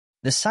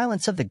The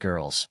Silence of the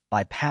Girls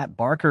by Pat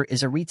Barker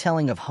is a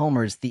retelling of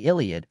Homer's The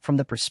Iliad from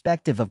the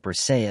perspective of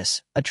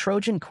Briseis, a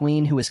Trojan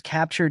queen who was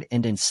captured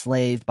and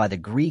enslaved by the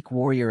Greek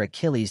warrior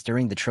Achilles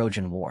during the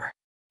Trojan War.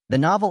 The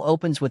novel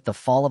opens with the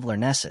fall of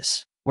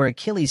Lyrnessus, where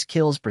Achilles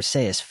kills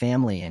Briseis'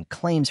 family and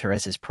claims her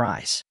as his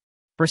prize.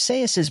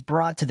 Briseis is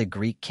brought to the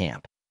Greek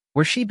camp,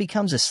 where she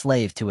becomes a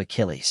slave to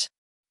Achilles.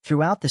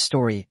 Throughout the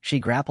story, she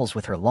grapples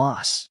with her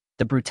loss,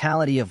 the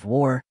brutality of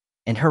war,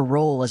 and her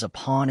role as a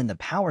pawn in the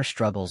power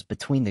struggles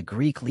between the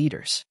Greek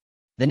leaders.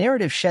 The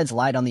narrative sheds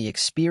light on the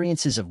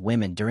experiences of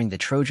women during the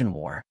Trojan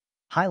War,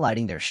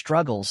 highlighting their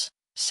struggles,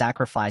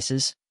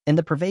 sacrifices, and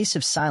the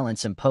pervasive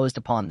silence imposed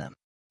upon them.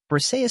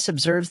 Briseis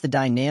observes the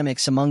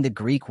dynamics among the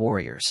Greek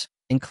warriors,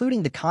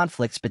 including the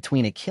conflicts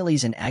between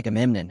Achilles and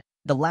Agamemnon,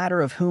 the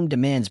latter of whom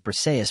demands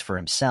Briseis for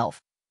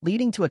himself,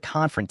 leading to a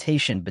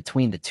confrontation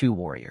between the two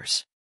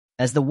warriors.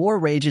 As the war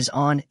rages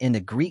on and the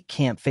Greek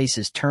camp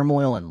faces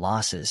turmoil and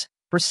losses,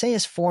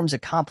 Briseis forms a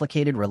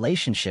complicated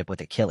relationship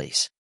with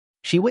Achilles.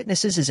 She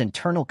witnesses his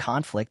internal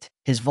conflict,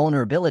 his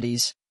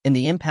vulnerabilities, and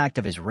the impact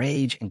of his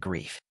rage and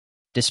grief.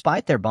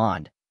 Despite their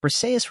bond,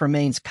 Briseis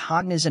remains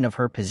cognizant of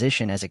her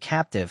position as a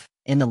captive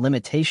and the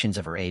limitations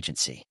of her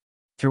agency.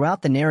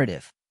 Throughout the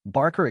narrative,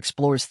 Barker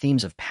explores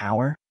themes of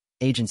power,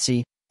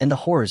 agency, and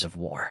the horrors of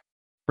war.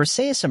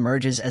 Briseis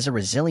emerges as a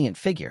resilient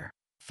figure,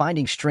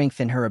 finding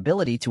strength in her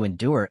ability to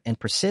endure and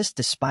persist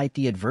despite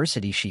the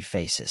adversity she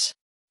faces.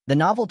 The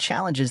novel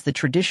challenges the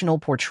traditional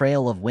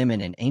portrayal of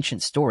women in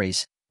ancient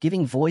stories,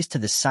 giving voice to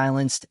the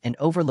silenced and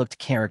overlooked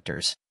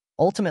characters,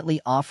 ultimately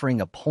offering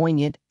a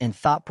poignant and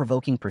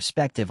thought-provoking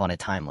perspective on a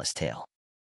timeless tale.